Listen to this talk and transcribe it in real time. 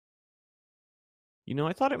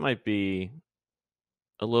I thought it might be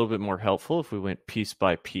a little bit more helpful if we went piece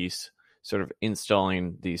by piece, sort of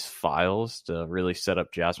installing these files to really set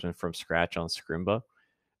up Jasmine from scratch on Scrimba.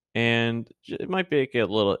 And it might make it a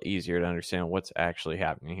little easier to understand what's actually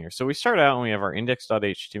happening here. So we start out and we have our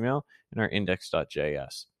index.html and our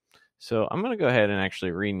index.js. So I'm going to go ahead and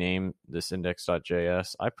actually rename this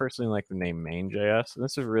index.js. I personally like the name main.js, and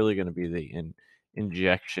this is really going to be the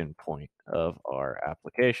injection point of our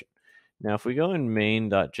application. Now, if we go in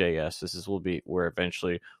main.js, will be where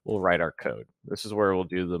eventually we'll write our code. This is where we'll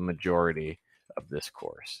do the majority of this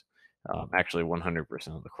course. Actually,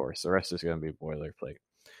 100% of the course. The rest is going to be boilerplate.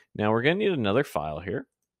 Now, we're going to need another file here.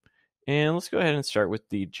 And let's go ahead and start with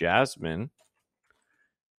the jasmine.js.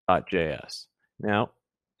 Now,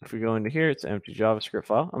 if we go into here, it's an empty JavaScript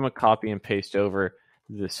file. I'm going to copy and paste over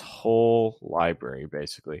this whole library,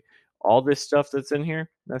 basically. All this stuff that's in here,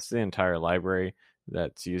 that's the entire library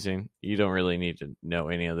that's using. You don't really need to know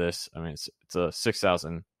any of this. I mean, it's a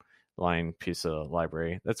 6,000 line piece of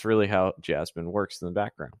library. That's really how Jasmine works in the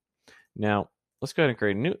background. Now, let's go ahead and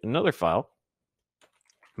create another file.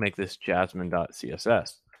 Make this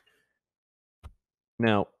jasmine.css.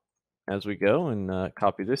 Now, as we go and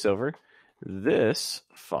copy this over, this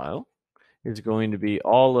file is going to be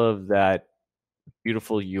all of that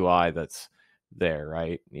beautiful UI that's there,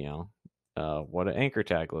 right? What an anchor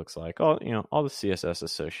tag looks like, all the CSS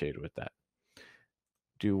associated with that.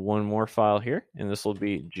 Do one more file here, and this will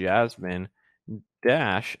be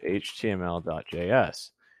jasmine-html.js.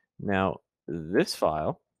 Now, this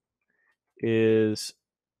file is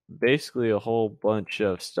basically a whole bunch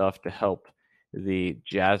of stuff to help the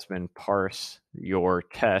Jasmine parse your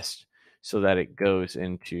test so that it goes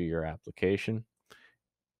into your application.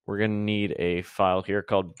 We're going to need a file here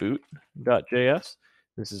called boot.js.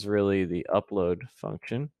 This is really the upload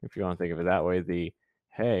function, if you want to think of it that way. The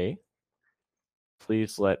hey,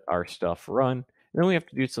 please let our stuff run. And then we have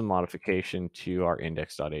to do some modification to our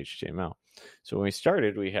index.html. So when we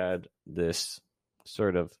started, we had this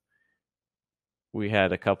we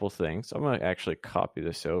had a couple things. I'm going to actually copy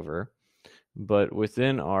this over. But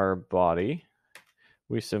within our body,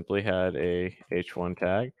 we simply had a h1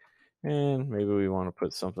 tag. And maybe we want to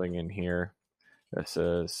put something in here that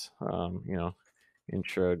says,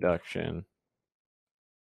 introduction.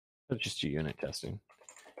 Let's just do unit testing.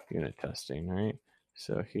 Unit testing, right?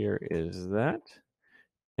 So here is that.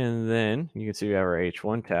 And then you can see we have our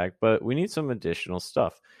h1 tag, but we need some additional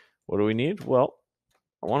stuff. What do we need? Well,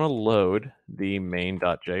 I want to load the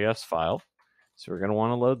main.js file. So we're going to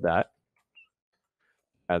want to load that.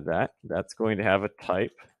 Add that. That's going to have a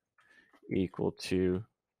type equal to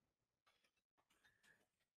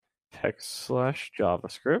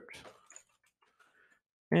text/JavaScript.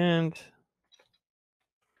 And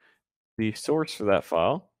the source for that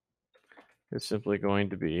file is simply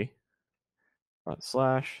going to be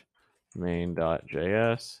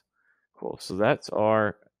 /main.js. Cool. So that's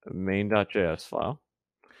our main.js file.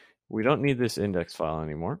 We don't need this index file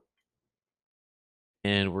anymore.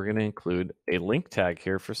 And we're going to include a link tag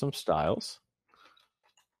here for some styles.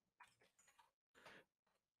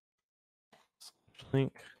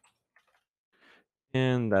 Link.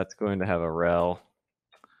 And that's going to have a rel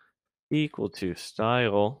equal to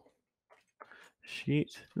style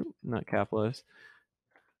sheet. Not capitalized.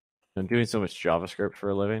 I'm doing so much JavaScript for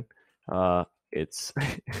a living. It's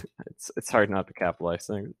hard not to capitalize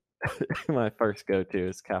things. My first go-to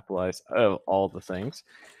is capitalize all the things.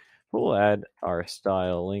 We'll add our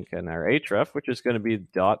style link and our href, which is going to be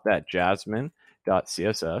that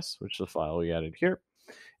jasmine.css, which is the file we added here.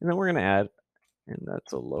 And then we're going to add, and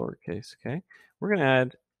that's a lowercase, okay? We're going to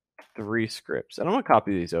add 3 scripts. And I'm going to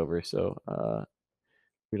copy these over so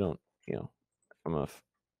we don't, I'm going to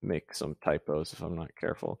make some typos if I'm not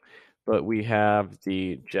careful. But we have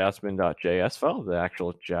the jasmine.js file, the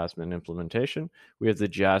actual Jasmine implementation. We have the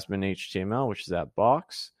Jasmine HTML, which is that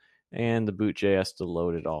box, and the boot.js to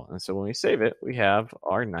load it all. And so when we save it, we have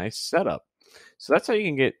our nice setup. So that's how you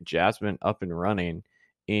can get Jasmine up and running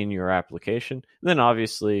in your application. And then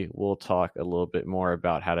obviously we'll talk a little bit more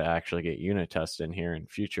about how to actually get unit tests in here in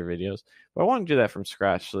future videos. But I want to do that from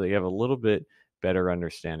scratch so that you have a little bit better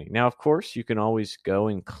understanding. Now, of course, you can always go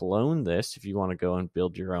and clone this if you want to go and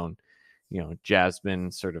build your own, Jasmine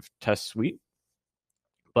sort of test suite.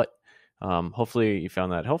 But hopefully you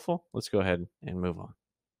found that helpful. Let's go ahead and move on.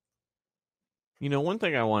 One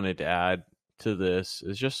thing I wanted to add to this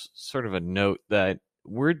is just sort of a note that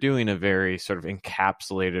we're doing a very sort of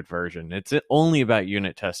encapsulated version. It's only about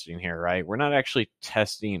unit testing here, right? We're not actually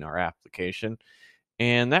testing our application.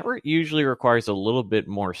 And that usually requires a little bit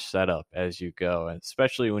more setup as you go,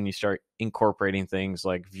 especially when you start incorporating things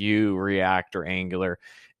like Vue, React, or Angular.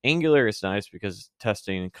 Angular is nice because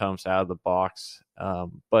testing comes out of the box,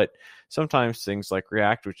 but sometimes things like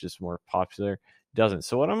React, which is more popular, doesn't.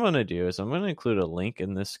 So what I'm going to do is I'm going to include a link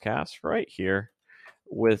in this cast right here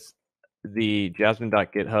with the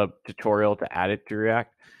jasmine.github tutorial to add it to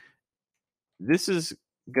React. This is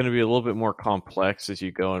going to be a little bit more complex as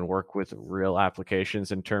you go and work with real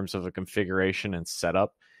applications in terms of a configuration and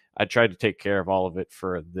setup. I tried to take care of all of it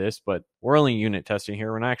for this, but we're only unit testing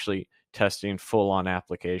here. We're not actually testing full on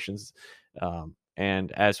applications.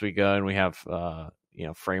 And as we go and we have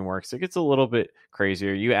frameworks, it gets a little bit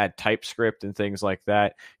crazier. You add TypeScript and things like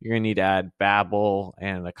that. You're going to need to add Babel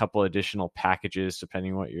and a couple additional packages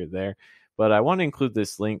depending on what you're there. But I want to include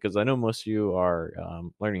this link because I know most of you are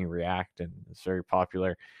learning React and it's very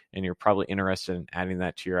popular, and you're probably interested in adding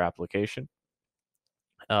that to your application.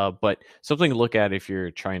 But something to look at if you're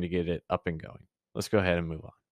trying to get it up and going. Let's go ahead and move on.